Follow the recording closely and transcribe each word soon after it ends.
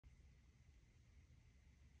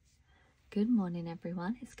Good morning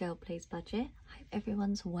everyone, it's Girl Please Budget. I hope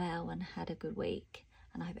everyone's well and had a good week,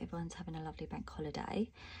 and I hope everyone's having a lovely bank holiday.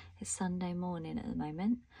 It's Sunday morning at the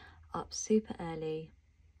moment, up super early,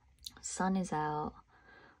 sun is out.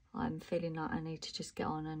 I'm feeling like I need to just get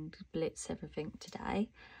on and blitz everything today.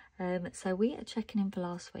 So we are checking in for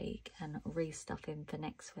last week and restuffing for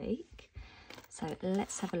next week. So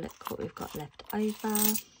let's have a look what we've got left over.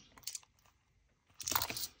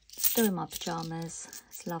 Still in my pyjamas,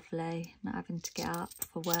 it's lovely, not having to get up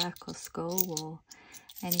for work or school or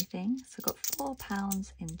anything. So I've got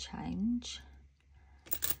 £4 in change,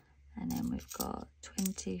 and then we've got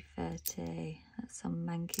 20, 30, that's some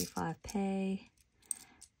manky 5p,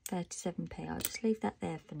 37p. I'll just leave that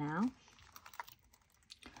there for now.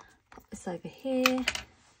 Pop this over here.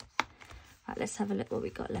 Right, let's have a look what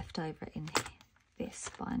we've got left over in this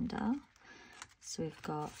binder. So we've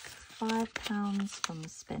got £5 from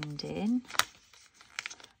spending.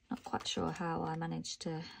 Not quite sure how I managed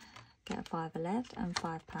to get a fiver left, and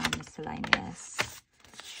 £5 miscellaneous.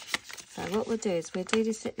 So what we'll do is we'll do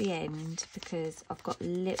this at the end because I've got a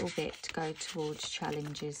little bit to go towards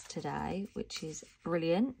challenges today, which is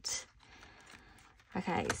brilliant.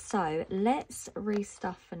 Okay, so let's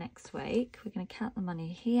restuff for next week. We're going to count the money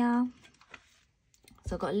here.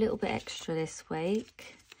 So I've got a little bit extra this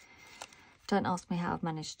week. Don't ask me how I've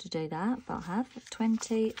managed to do that, but I have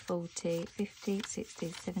 20, 40, 50,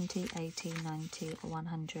 60, 70, 80, 90,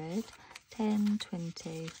 100, 10,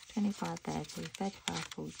 20, 25, 30, 35,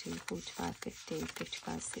 40, 45, 50,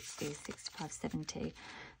 55, 60, 65, 70.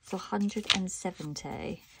 So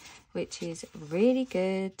 170, which is really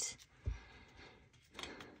good.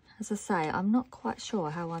 As I say, I'm not quite sure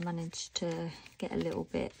how I managed to get a little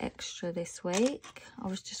bit extra this week. I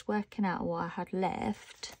was just working out what I had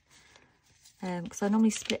left. Because I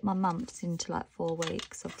normally split my months into like 4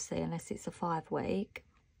 weeks, obviously, unless it's a 5-week.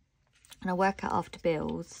 And I work out after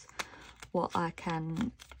bills what I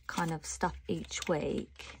can kind of stuff each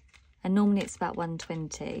week. And normally it's about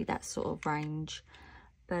 120, that sort of range.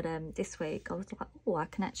 But this week I was like, oh, I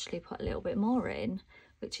can actually put a little bit more in,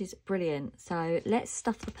 which is brilliant. So let's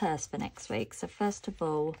stuff the purse for next week. So first of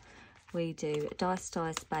all, we do Dice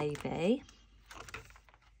Baby.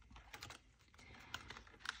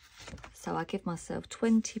 So I give myself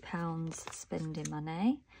 £20 spending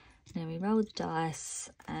money. And then we roll the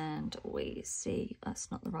dice and we see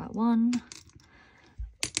that's not the right one.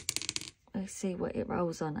 We see what it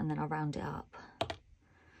rolls on, and then I round it up.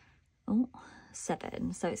 Oh,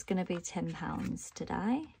 7. So it's going to be £10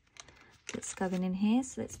 today. It's going in here.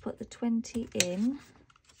 So let's put the 20 in.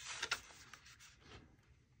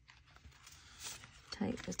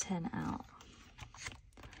 Take the 10 out.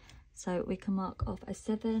 So we can mark off a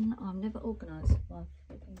 7. Oh, I'm never organised with my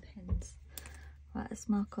flipping pens. Right, let's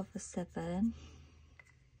mark off a 7.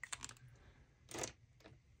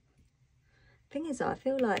 Thing is, I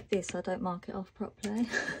feel like this, I don't mark it off properly.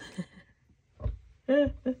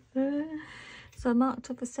 So I marked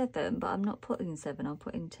off a 7, but I'm not putting 7, I'm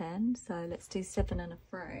putting 10. So let's do 7 and a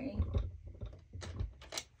 3.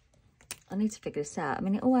 I need to figure this out. I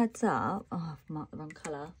mean, it all adds up. Oh, I've marked the wrong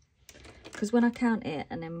colour. Because when I count it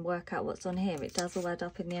and then work out what's on here, it does all add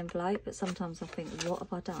up in the envelope. But sometimes I think, what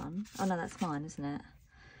have I done? Oh no, that's mine, isn't it?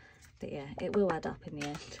 But yeah, it will add up in the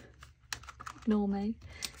end. Ignore me.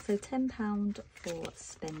 So £10 for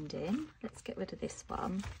spending. Let's get rid of this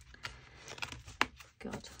one.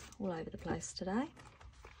 God, all over the place today.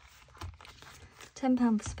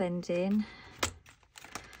 £10 for spending.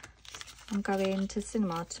 I'm going to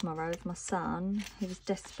cinema tomorrow with my son, who was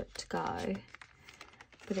desperate to go.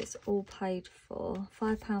 But it's all paid for.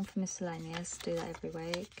 £5 for miscellaneous, do that every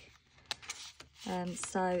week.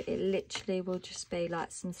 So it literally will just be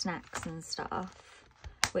like some snacks and stuff,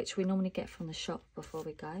 which we normally get from the shop before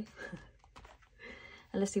we go.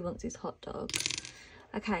 Unless he wants his hot dog.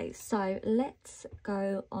 Okay, so let's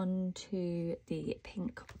go on to the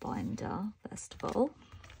pink binder first of all.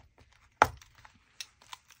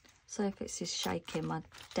 So if it's just shaking, my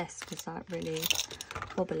desk is like really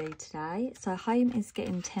wobbly today. So home is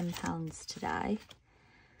getting £10 today.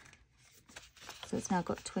 So it's now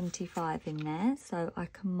got 25 in there. So I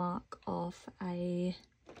can mark off a...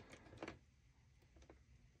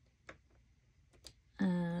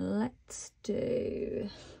 let's do...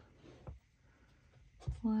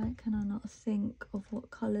 Why can I not think of what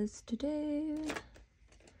colours to do?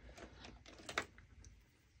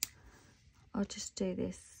 I'll just do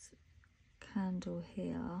this candle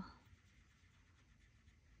here.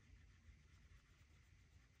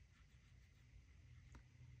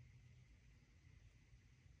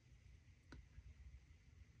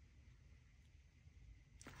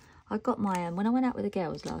 I got my, when I went out with the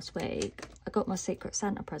girls last week, I got my Secret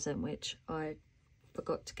Santa present, which I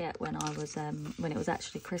forgot to get when I was, when it was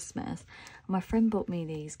actually Christmas. And my friend bought me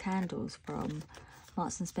these candles from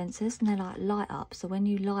Marks and Spencer's, and they like light up. So when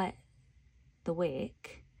you light the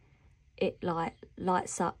wick, it like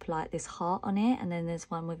lights up like this heart on it, and then there's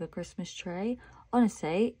one with a Christmas tree.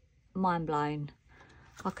 Honestly, mind blown.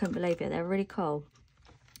 I couldn't believe it. They're really cool.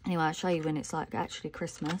 Anyway, I'll show you when it's like actually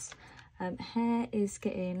Christmas. Hair is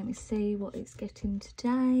getting, let me see what it's getting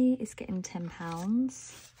today. It's getting £10.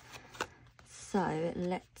 So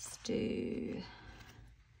let's do,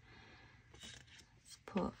 let's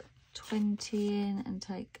put 20 in and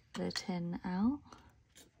take the 10 out.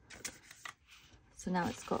 So now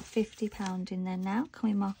it's got £50 in there now. Can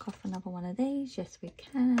we mark off another one of these? Yes, we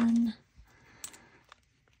can.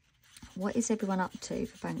 What is everyone up to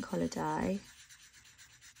for bank holiday?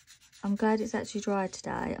 I'm glad it's actually dry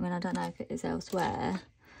today. I mean, I don't know if it is elsewhere,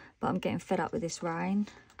 but I'm getting fed up with this rain.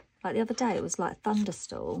 Like the other day, it was like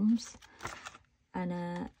thunderstorms,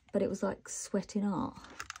 and but it was like sweating up.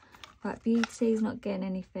 Right, Beauty's not getting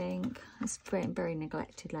anything. It's getting very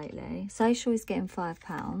neglected lately. Xoxo is getting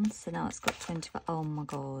 £5, so now it's got 25. Oh my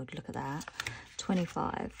god, look at that,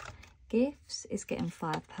 25. Gifts is getting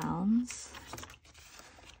 £5.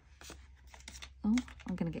 Oh,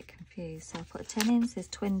 I'm going to get confused. So I put a 10 in, so there's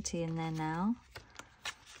 20 in there now.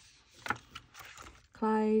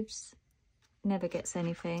 Clothes, never gets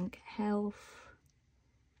anything. Health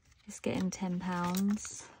is getting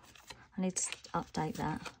 £10. I need to update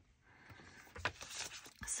that.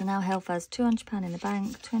 So now Health has £200 in the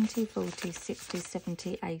bank, 20, 40, 60,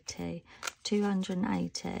 70, 80,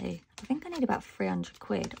 280. I think I need about 300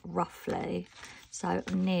 quid, roughly. So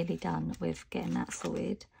I'm nearly done with getting that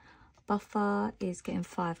sorted. Buffer is getting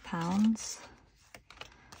 £5.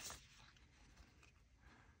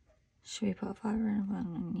 Should we put a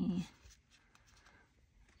 £5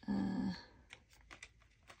 in?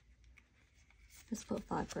 Let's put a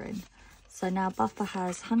 £5 in. So now Buffer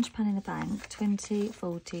has £100 in the bank, 20,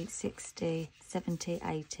 40, 60, 70,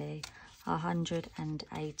 80,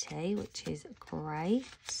 180, which is great.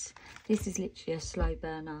 This is literally a slow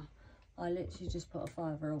burner. I literally just put a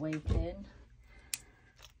 £5 a week in.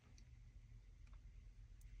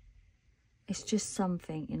 It's just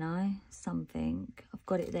something, you know, something. I've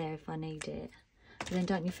got it there if I need it. But then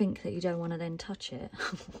don't you think that you don't want to then touch it?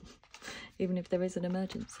 Even if there is an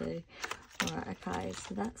emergency. All right, okay,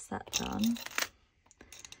 so that's that done.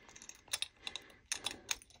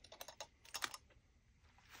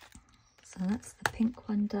 So that's the pink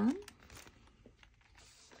one done.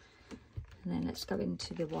 And then let's go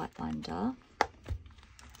into the white binder.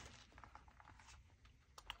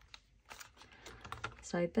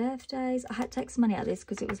 So birthdays, I had to take some money out of this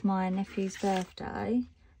because it was my nephew's birthday.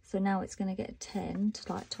 So now it's going to get a 10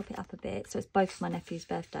 to like top it up a bit. So it's both my nephew's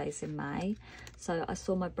birthdays in May. So I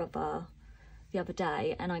saw my brother the other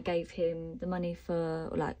day and I gave him the money for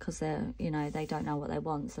like, because they're, you know, they don't know what they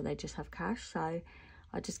want, so they just have cash. So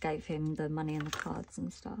I just gave him the money and the cards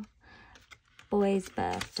and stuff. Boy's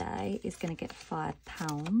birthday is going to get £5.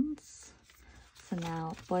 So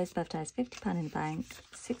now boy's birthday is £50 in the bank,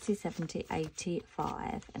 60, 70,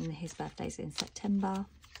 85, and his birthday's in September.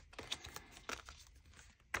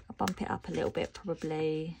 I'll bump it up a little bit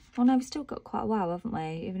probably. Oh no, we've still got quite a while, haven't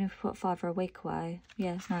we? Even if we put £5 a week away.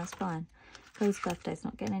 Yeah, no, it's fine. Chloe's birthday's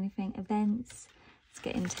not getting anything. Events, it's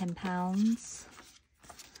getting £10.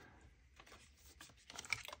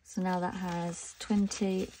 So now that has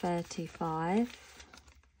 20, 35.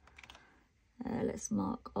 Let's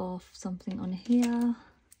mark off something on here.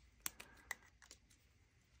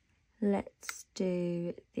 Let's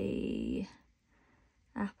do the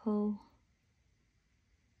apple.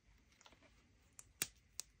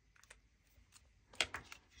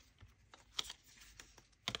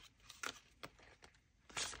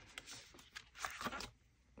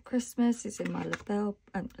 Christmas is in my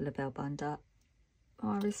label binder.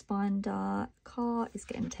 Iris binder. Car is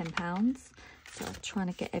getting £10. So I'm trying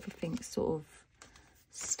to get everything sort of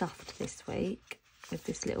stuffed this week with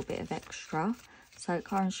this little bit of extra. So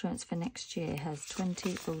car insurance for next year has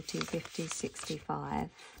 20, 40, 50, 65.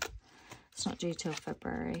 It's not due till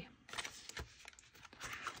February.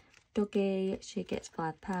 Doggy, she gets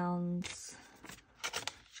 £5.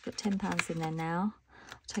 She's got £10 in there now.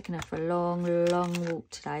 I've taken her for a long walk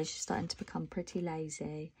today. She's starting to become pretty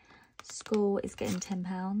lazy. School is getting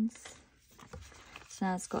 £10. So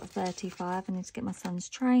now it's got 35. I need to get my son's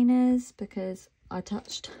trainers because I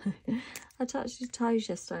touched his toes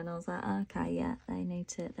yesterday and I was like, okay, yeah, they need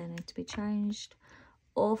to be changed.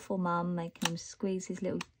 Awful mum making him squeeze his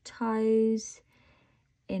little toes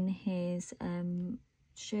in his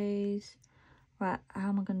choose. Right, how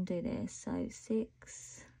am I going to do this? So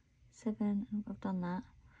 6, 7, I've done that.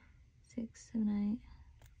 6, 7,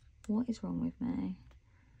 8. What is wrong with me?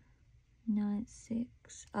 9,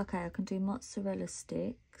 6. Okay, I can do mozzarella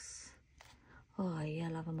sticks. Oh yeah, I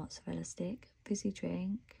love a mozzarella stick. Fizzy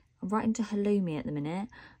drink. I'm right into halloumi at the minute.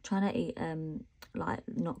 Trying to eat like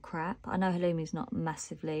not crap. I know halloumi's not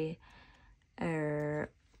massively you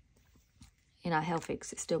know, healthy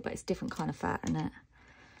because it's still, but it's different kind of fat, isn't it?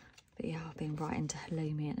 But yeah, I've been right into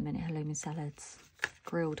halloumi at the minute. Halloumi salads,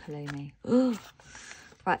 grilled halloumi. Ugh.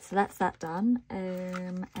 Right, so that's that done.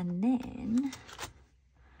 And then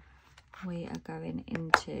we are going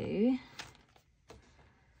into,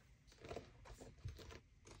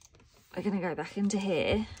 we're going to go back into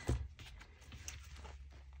here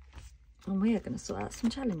and we are going to sort out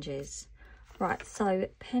some challenges. Right, so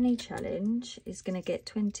penny challenge is going to get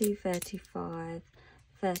 20, 35,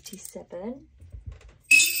 37.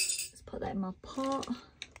 Let's put that in my pot.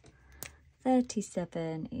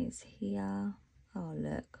 37 is here. Oh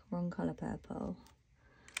look, wrong colour purple.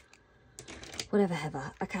 Whatever,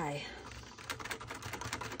 Heather. Okay.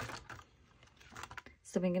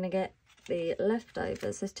 So we're going to get the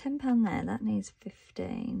leftovers. There's £10 there. That needs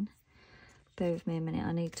 15. Bear with me a minute.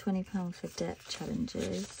 I need £20 for depth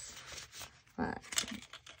challenges. Right.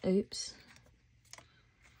 Oops.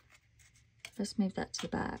 Let's move that to the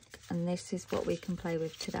back. And this is what we can play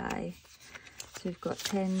with today. So we've got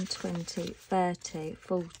 10, 20, 30,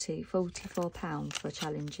 40, £44 for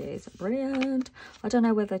challenges. Brilliant. I don't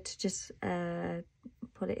know whether to just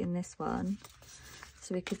put it in this one.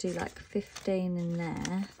 So we could do like 15 in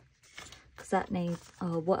there. Because that needs,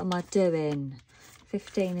 oh, what am I doing?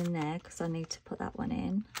 15 in there because I need to put that one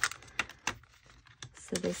in.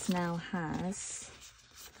 So this now has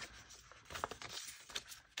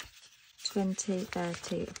 20,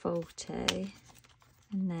 30, 40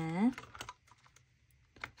 in there.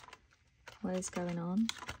 What is going on?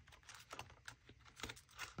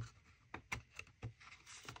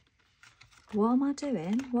 What am I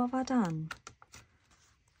doing? What have I done?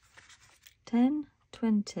 10,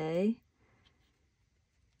 20,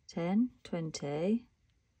 10, 20,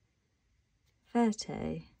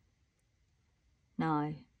 30.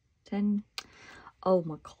 No, 10. Oh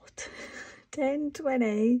my God. 10,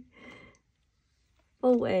 20,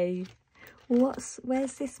 40.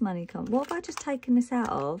 Where's this money come? What have I just taken this out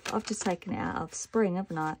of? I've just taken it out of spring,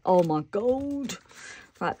 haven't I? Oh my God.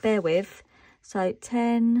 Right, bear with. So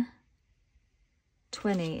 10,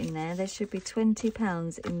 20 in there. There should be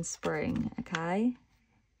 £20 in spring, okay?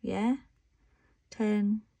 Yeah?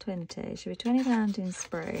 10, 20. Should be £20 in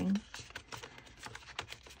spring.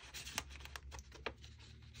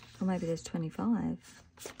 Or maybe there's 25.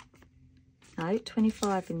 No,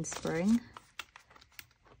 25 in spring.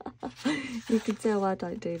 You can tell I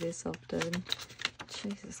don't do this often.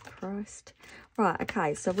 Jesus Christ. Right,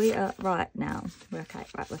 okay, so we are right now. We're okay,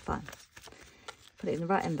 right, we're fine. Put it in the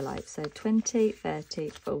right envelope. So 20, 30,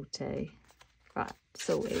 40. Right,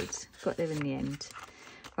 sorted. Got there in the end.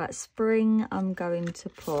 Right, spring I'm going to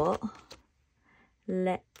put.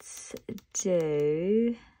 Let's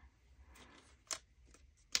do...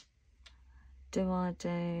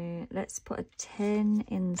 Let's put a 10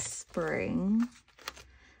 in spring.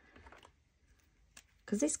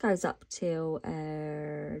 Because this goes up till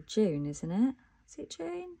June, isn't it? Is it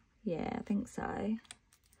June? Yeah, I think so.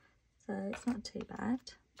 So it's not too bad.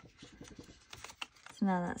 So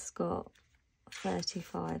now that's got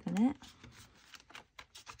 35 in it.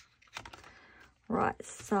 Right,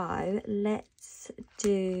 so let's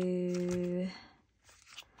do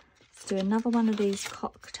another one of these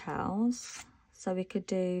cocktails. So we could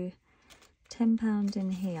do £10 in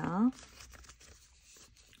here.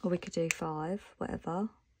 Or we could do 5, whatever.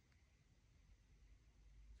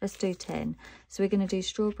 Let's do 10. So we're going to do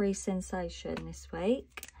strawberry sensation this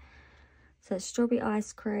week. So it's strawberry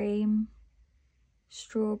ice cream,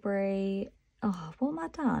 strawberry... Oh, what am I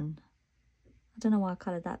done? I don't know why I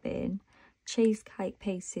coloured that bit in. Cheesecake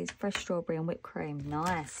pieces, fresh strawberry and whipped cream.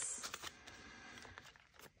 Nice.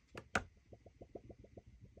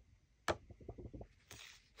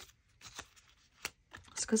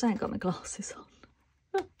 It's because I ain't got my glasses on.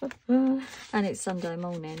 And it's Sunday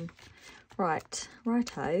morning. Right,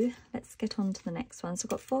 righto, let's get on to the next one. So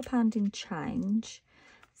I've got £4 in change.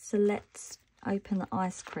 So let's open the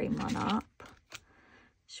ice cream one up.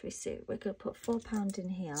 Should we see? We're going to put £4 in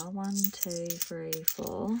here. 1, 2, 3,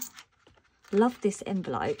 4. Love this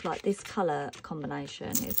envelope. Like, this colour combination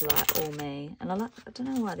is like all me. And I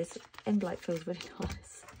don't know why this envelope feels really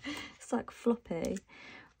nice. It's like floppy.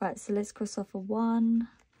 Right, so let's cross off a 1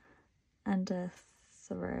 and a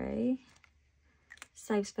 3.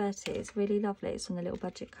 saves 30. It's really lovely. It's on the Little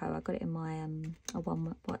Budget Co. I got it in my when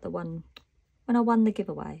I won the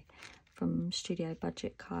giveaway from Studio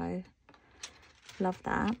Budget Co. Love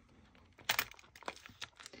that.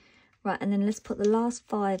 Right, and then let's put the last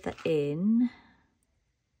fiver in.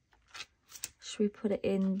 Should we put it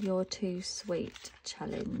in your Too Sweet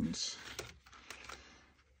challenge?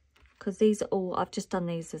 Because these are all, I've just done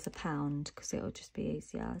these as £1 because it'll just be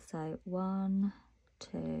easier. So 1,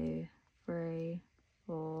 2, 3,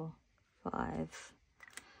 4, 5.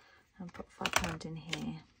 And put £5 in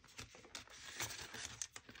here.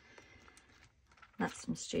 That's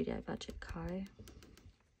from Studio Budget Co.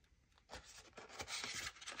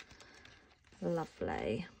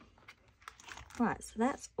 Lovely. Right, so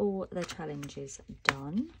that's all the challenges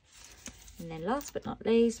done. And then last but not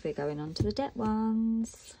least, we're going on to the debt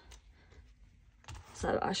ones.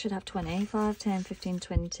 So I should have 20, 5, 10, 15,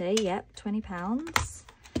 20. Yep, £20.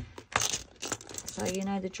 So you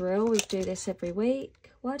know the drill. We do this every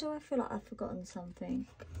week. Why do I feel like I've forgotten something?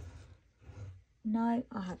 No,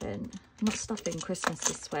 I haven't. I'm not stuffing Christmas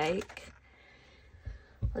this week.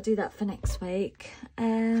 I'll do that for next week.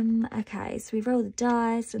 Okay, so we roll the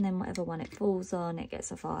dice, and then whatever one it falls on, it gets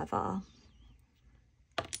a fiver.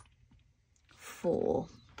 4.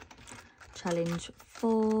 Challenge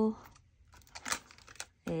 4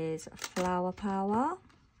 is Flower Power.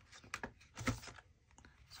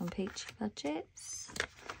 It's on Peachy Budgets.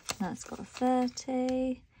 That's got a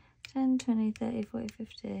 30. 10, 20, 30, 40,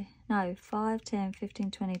 50. No, 5, 10, 15,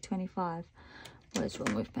 20, 25. What is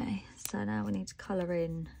wrong with me? So now we need to colour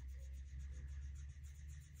in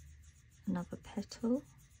another petal.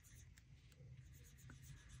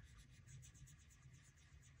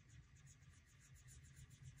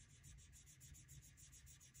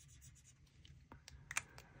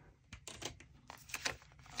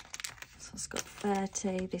 So it's got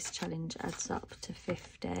 30. This challenge adds up to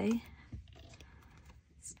 50.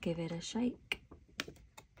 Let's give it a shake.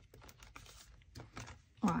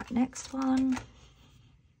 Right, next one.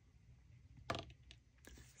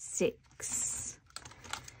 6.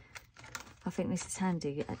 I think this is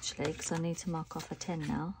handy actually because I need to mark off a 10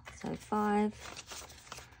 now. So 5.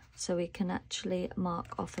 So we can actually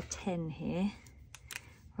mark off a 10 here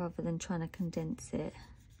rather than trying to condense it.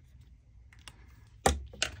 Get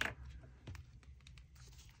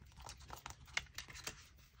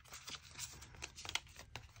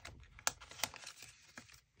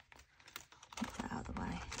that out of the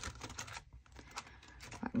way.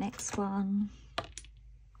 Right, next one.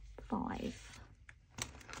 5.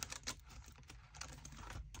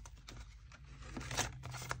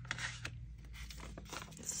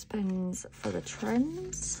 Spoons for the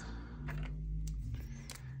trends.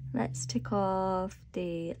 Let's tick off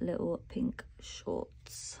the little pink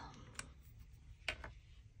shorts.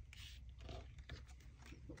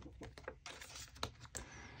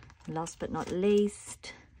 And last but not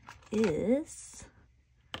least is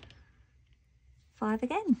 5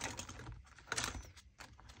 again.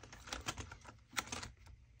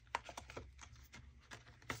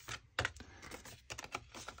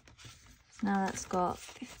 Now that's got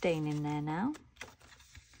 15 in there now.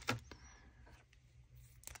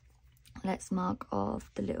 Let's mark off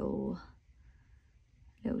the little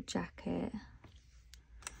jacket.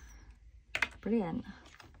 Brilliant.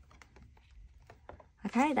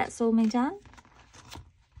 Okay, that's all me done.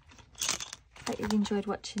 Hope you've enjoyed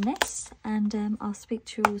watching this, and I'll speak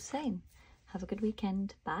to you all soon. Have a good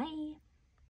weekend. Bye.